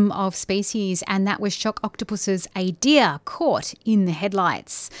 Freedom of Species, and that was Shock Octopus's A Deer Caught in the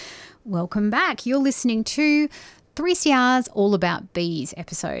Headlights. Welcome back. You're listening to 3CR's All About Bees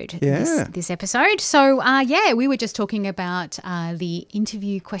episode. Yeah. This episode. So, we were just talking about the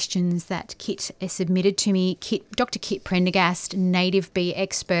interview questions that Kit submitted to me. Dr. Kit Prendergast, native bee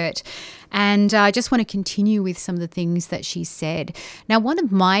expert. And I just want to continue with some of the things that she said. Now, one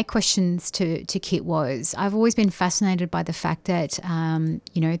of my questions to Kit was, I've always been fascinated by the fact that,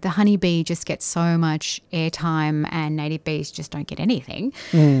 the honeybee just gets so much airtime and native bees just don't get anything.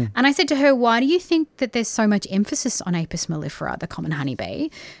 And I said to her, why do you think that there's so much emphasis on Apis mellifera, the common honeybee,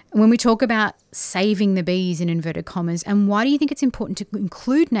 when we talk about saving the bees in inverted commas, and why do you think it's important to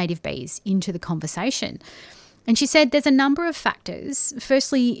include native bees into the conversation? And she said there's a number of factors.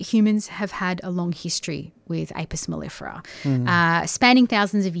 Firstly, humans have had a long history with Apis mellifera, spanning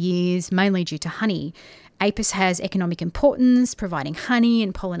thousands of years, mainly due to honey. Apis has economic importance, providing honey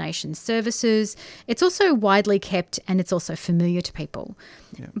and pollination services. It's also widely kept and it's also familiar to people.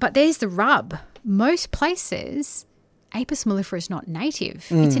 Yeah. But there's the rub. Most places, Apis mellifera is not native.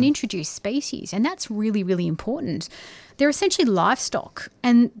 It's an introduced species, and that's really, really important. They're essentially livestock,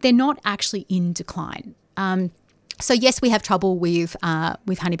 and they're not actually in decline. So yes, we have trouble with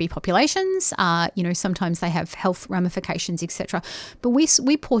honeybee populations. Sometimes they have health ramifications, etc. But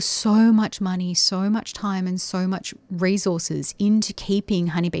we pour so much money, so much time, and so much resources into keeping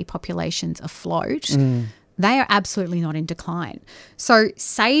honeybee populations afloat. They are absolutely not in decline. So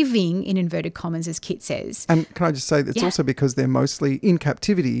saving, in inverted commas, as Kit says. And can I just say, it's also because they're mostly in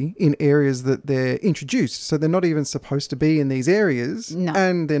captivity in areas that they're introduced. So they're not even supposed to be in these areas. No.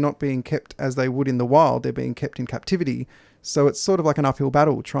 And they're not being kept as they would in the wild. They're being kept in captivity. So it's sort of like an uphill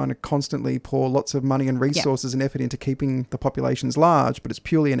battle, trying to constantly pour lots of money and resources and effort into keeping the populations large, but it's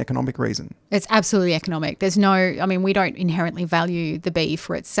purely an economic reason. It's absolutely economic. We don't inherently value the bee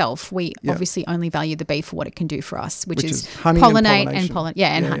for itself. We obviously only value the bee for what it can do for us, which is honey pollinate and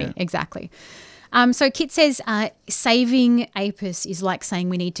pollination. Honey, exactly. So Kit says saving Apis is like saying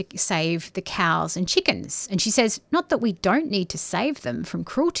we need to save the cows and chickens. And she says, not that we don't need to save them from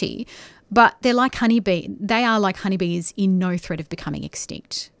cruelty, but they're like honeybee. They are like honeybees in no threat of becoming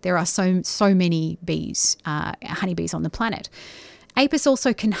extinct. There are so many bees, honeybees on the planet. Apis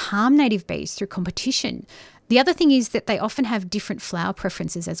also can harm native bees through competition. The other thing is that they often have different flower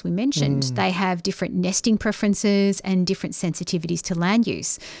preferences, as we mentioned. They have different nesting preferences and different sensitivities to land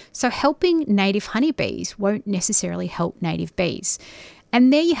use. So helping native honeybees won't necessarily help native bees.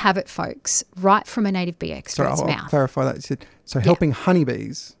 And there you have it, folks, right from a native bee expert's mouth. I'll clarify that. So helping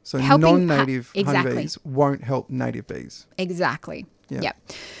honeybees, so non-native honeybees won't help native bees. Exactly. Yep.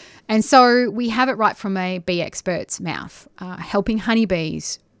 And so we have it right from a bee expert's mouth. Helping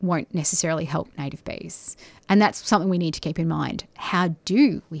honeybees won't necessarily help native bees. And that's something we need to keep in mind. How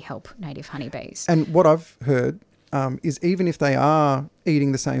do we help native honeybees? And what I've heard is even if they are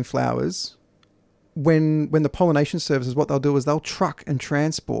eating the same flowers, when the pollination services, what they'll do is they'll truck and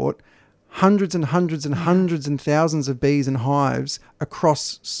transport hundreds and hundreds and hundreds and thousands of bees and hives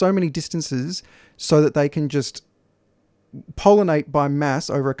across so many distances so that they can just pollinate by mass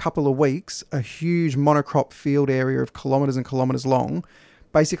over a couple of weeks, a huge monocrop field area of kilometres and kilometres long,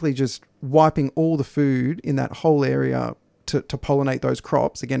 basically just wiping all the food in that whole area to pollinate those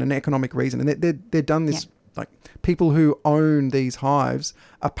crops. Again, an economic reason. And they're done this, like people who own these hives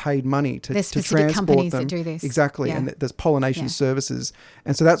are paid money to transport companies them. That do this. Exactly. Yeah. And there's pollination services.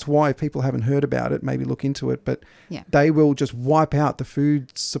 And so that's why people haven't heard about it, maybe look into it, but they will just wipe out the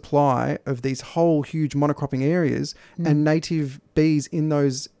food supply of these whole huge monocropping areas, and native bees in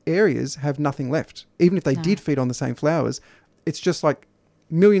those areas have nothing left. Even if they did feed on the same flowers, it's just like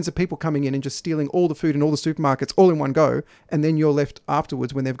millions of people coming in and just stealing all the food in all the supermarkets all in one go, and then you're left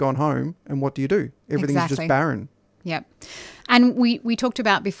afterwards when they've gone home, and what do? Everything's just barren. Yep. And we talked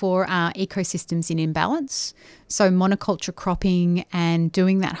about before ecosystems in imbalance. So monoculture cropping and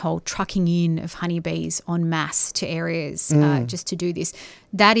doing that whole trucking in of honeybees en masse to areas just to do this,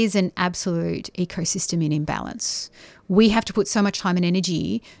 that is an absolute ecosystem in imbalance. We have to put so much time and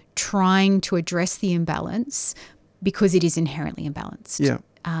energy trying to address the imbalance because it is inherently imbalanced. Yeah.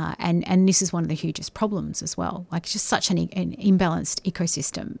 And this is one of the hugest problems as well. Like, it's just such an imbalanced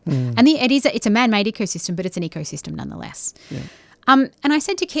ecosystem. And it's a man-made ecosystem, but it's an ecosystem nonetheless. Yeah. And I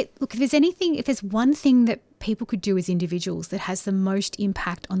said to Kit, look, if there's one thing that people could do as individuals that has the most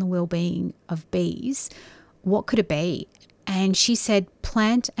impact on the well-being of bees, what could it be? And she said,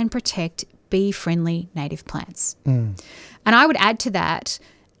 plant and protect bee-friendly native plants. And I would add to that,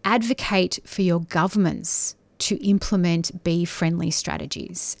 advocate for your governments to implement bee-friendly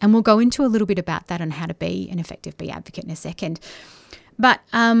strategies. And we'll go into a little bit about that on how to be an effective bee advocate in a second. But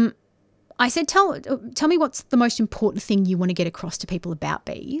I said, tell me what's the most important thing you want to get across to people about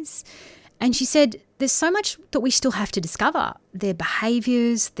bees. And she said, there's so much that we still have to discover, their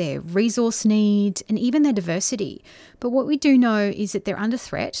behaviours, their resource needs, and even their diversity. But what we do know is that they're under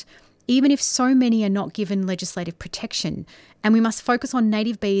threat, even if so many are not given legislative protection. And we must focus on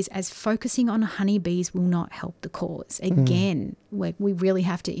native bees, as focusing on honeybees will not help the cause. Again, we really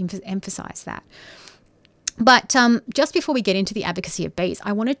have to emphasise that. But just before we get into the advocacy of bees,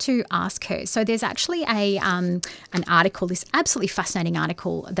 I wanted to ask her. So there's actually an article, this absolutely fascinating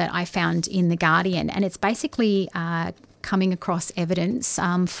article that I found in The Guardian, and it's basically coming across evidence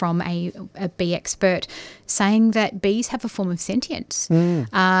from a bee expert saying that bees have a form of sentience.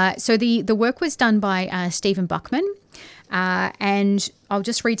 So the work was done by Stephen Buckman. And I'll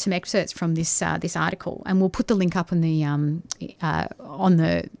just read some excerpts from this article, and we'll put the link up on the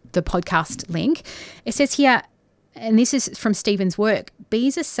podcast link. It says here, and this is from Stephen's work,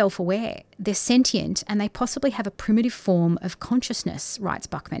 bees are self-aware, they're sentient, and they possibly have a primitive form of consciousness, writes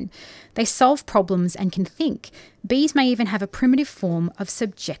Buckman. They solve problems and can think. Bees may even have a primitive form of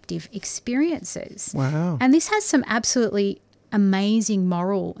subjective experiences. Wow. And this has some absolutely amazing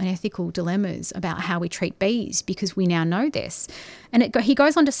moral and ethical dilemmas about how we treat bees, because we now know this. And he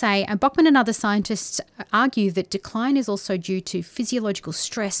goes on to say, Buckman and other scientists argue that decline is also due to physiological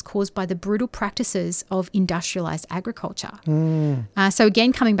stress caused by the brutal practices of industrialised agriculture. So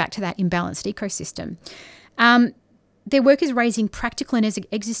again, coming back to that imbalanced ecosystem. Their work is raising practical and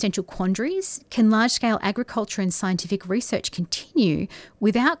existential quandaries. Can large-scale agriculture and scientific research continue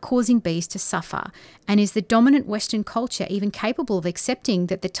without causing bees to suffer? And is the dominant Western culture even capable of accepting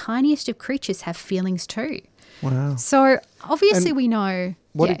that the tiniest of creatures have feelings too? Wow. So obviously we know...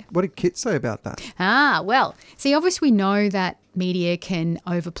 What did Kit say about that? Well, see, obviously we know that media can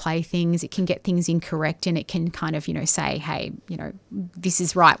overplay things, it can get things incorrect, and it can kind of, say, hey, this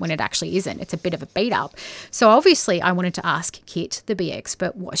is right when it actually isn't. It's a bit of a beat up. So obviously I wanted to ask Kit, the bee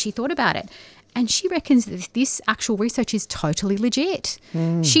expert, what she thought about it. And she reckons that this actual research is totally legit.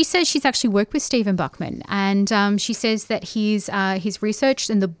 She says she's actually worked with Stephen Buckman, and she says that his research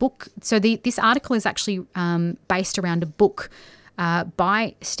and the book, so this article is actually based around a book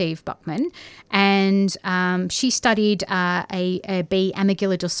by Steve Buckman, and she studied a bee,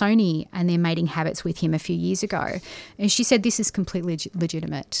 Amegilla dawsoni, and their mating habits with him a few years ago. And she said this is completely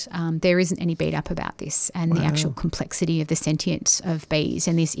legitimate. There isn't any beat up about this, and the actual complexity of the sentience of bees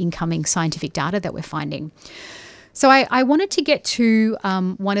and this incoming scientific data that we're finding. So I wanted to get to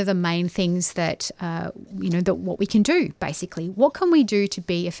one of the main things that, that what we can do, basically. What can we do to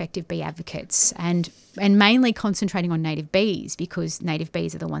be effective bee advocates, and mainly concentrating on native bees, because native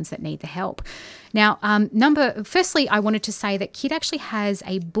bees are the ones that need the help. Now, firstly, I wanted to say that Kit actually has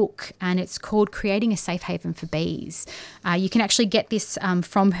a book, and it's called Creating a Safe Haven for Bees. You can actually get this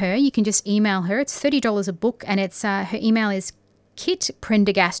from her. You can just email her. It's $30 a book, and it's her email is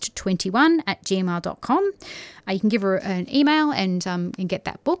kitprendergast21@gmail.com. You can give her an email and get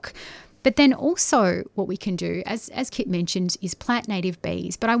that book. But then also what we can do, as Kit mentioned, is plant native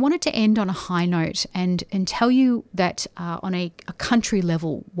bees. But I wanted to end on a high note and tell you that on a country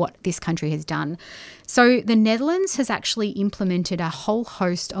level what this country has done. So the Netherlands has actually implemented a whole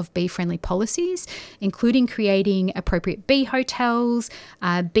host of bee-friendly policies, including creating appropriate bee hotels,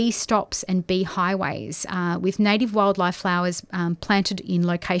 bee stops and bee highways, with native wildlife flowers planted in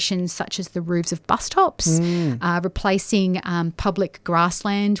locations such as the roofs of bus stops, replacing public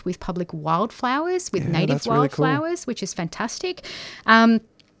grassland with public wildflowers, with native wildflowers, really cool. Which is fantastic.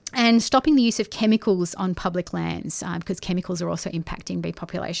 And stopping the use of chemicals on public lands because chemicals are also impacting bee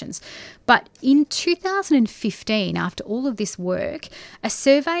populations. But in 2015, after all of this work, a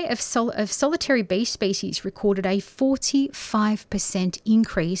survey of solitary bee species recorded a 45%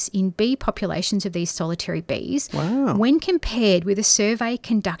 increase in bee populations of these solitary bees when compared with a survey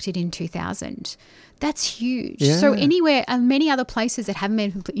conducted in 2000. That's huge. Yeah. So anywhere, many other places that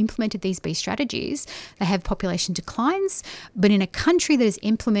haven't implemented these bee strategies, they have population declines. But in a country that has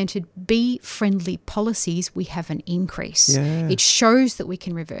implemented bee-friendly policies, we have an increase. Yeah. It shows that we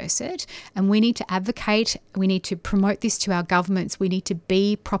can reverse it, and we need to advocate. We need to promote this to our governments. We need to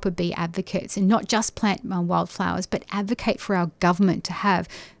be proper bee advocates and not just plant wildflowers, but advocate for our government to have,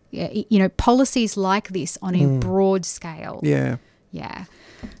 policies like this on a broad scale. Yeah. Yeah.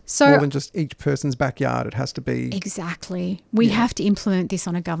 So more than just each person's backyard, it has to be. Exactly. We have to implement this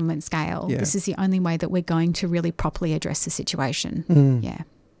on a government scale. Yeah. This is the only way that we're going to really properly address the situation. Yeah.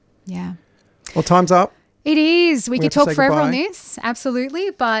 Yeah. Well, time's up. It is. We could talk forever goodbye on this, absolutely,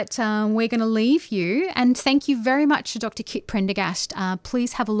 but we're going to leave you. And thank you very much to Dr. Kit Prendergast.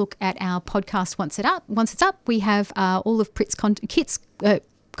 Please have a look at our podcast once it's up. We have all of Kit's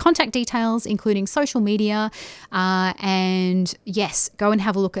contact details, including social media, and yes, go and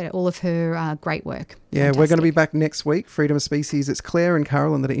have a look at all of her great work. Yeah, Fantastic. We're going to be back next week. Freedom of Species. It's Claire and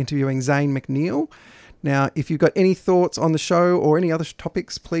Carolyn that are interviewing Zane McNeil. Now, if you've got any thoughts on the show or any other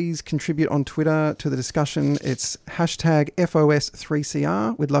topics, please contribute on Twitter to the discussion. It's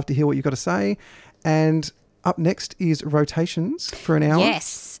 #FOS3CR. We'd love to hear what you've got to say. And up next is Rotations for an hour.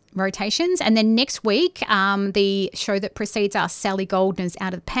 Yes, Rotations. And then next week, the show that precedes us, Sally Goldner's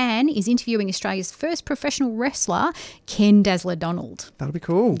Out of the Pan, is interviewing Australia's first professional wrestler, Ken Dazzler Donald. That'll be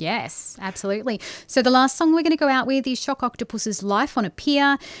cool. Yes, absolutely. So the last song we're going to go out with is Shock Octopus's Life on a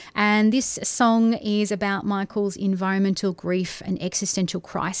Pier. And this song is about Michael's environmental grief and existential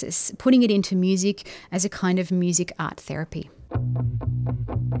crisis, putting it into music as a kind of music art therapy.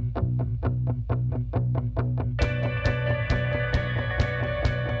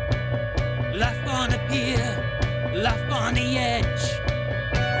 Life on a pier, life on the edge.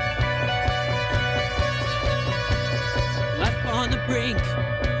 Life on the brink,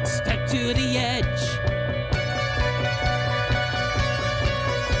 step to the edge.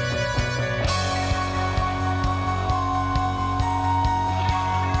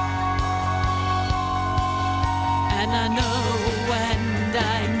 And I know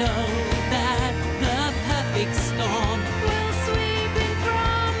that the perfect storm will sweep in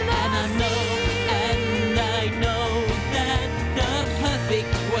from the and I know that the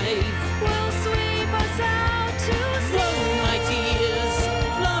perfect wave will sweep us out to sea. Flow my tears,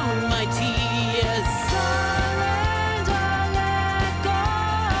 surrender, let go.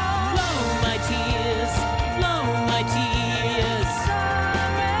 Flow my tears,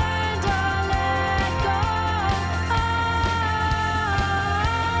 surrender, let go.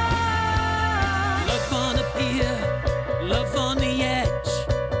 Love on a pier, love on the edge.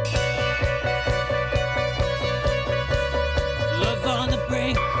 Love on the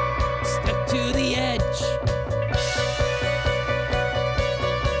brink, step to the edge.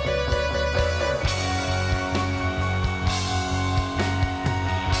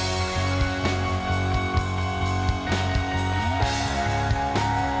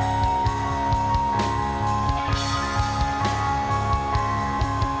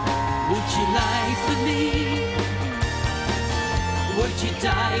 Would you lie for me? Would you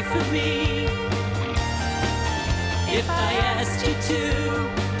die for me? If I asked you to,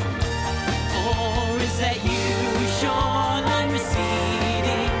 or is that you shoreline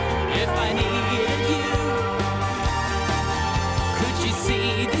receding? If I needed you, could you see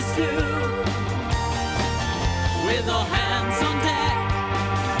this through? With all hands on deck,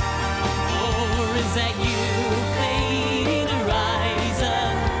 or is that you fading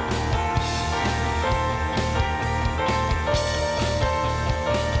horizon?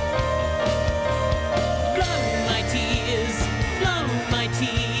 Blow my tears,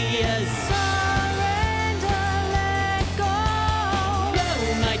 surrender, let go. Blow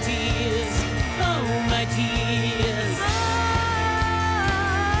my tears,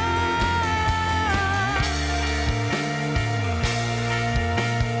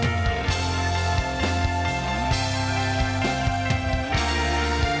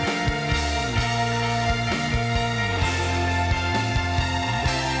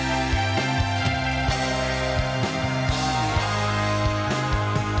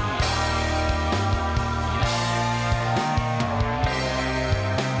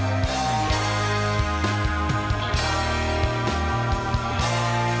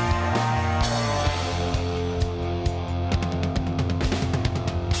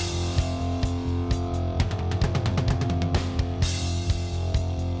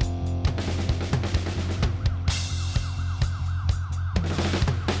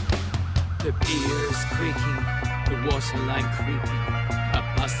 The pier is creaking, the waterline creeping. Our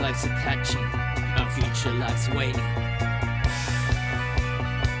past lives are catching, our future lives waiting.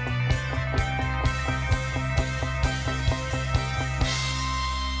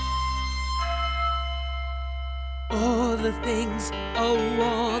 All the things, oh,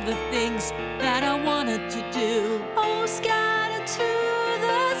 all the things that I wanted to do. Oh, scattered to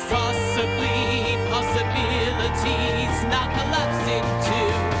the sea. Possibly, possibilities now collapse into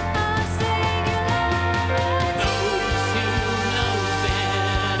A singularity. those who know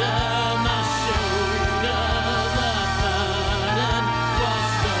better must shoulder the burden,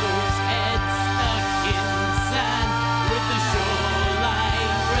 whilst those heads stuck in sand with the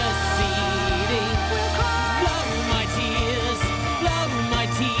shoreline receding. Blow my tears, blow my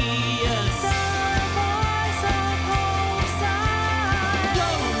tears.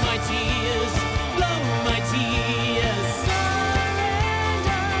 Blow my tears, blow my tears.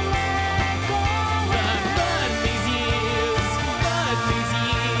 Burn these years, burn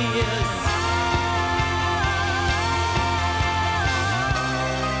these years.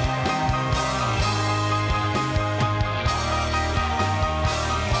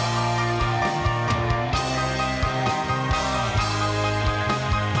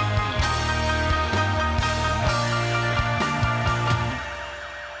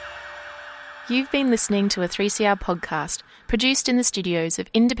 You've been listening to a 3CR podcast produced in the studios of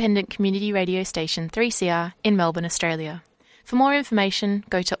independent community radio station 3CR in Melbourne, Australia. For more information,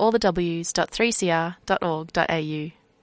 go to allthews.3cr.org.au.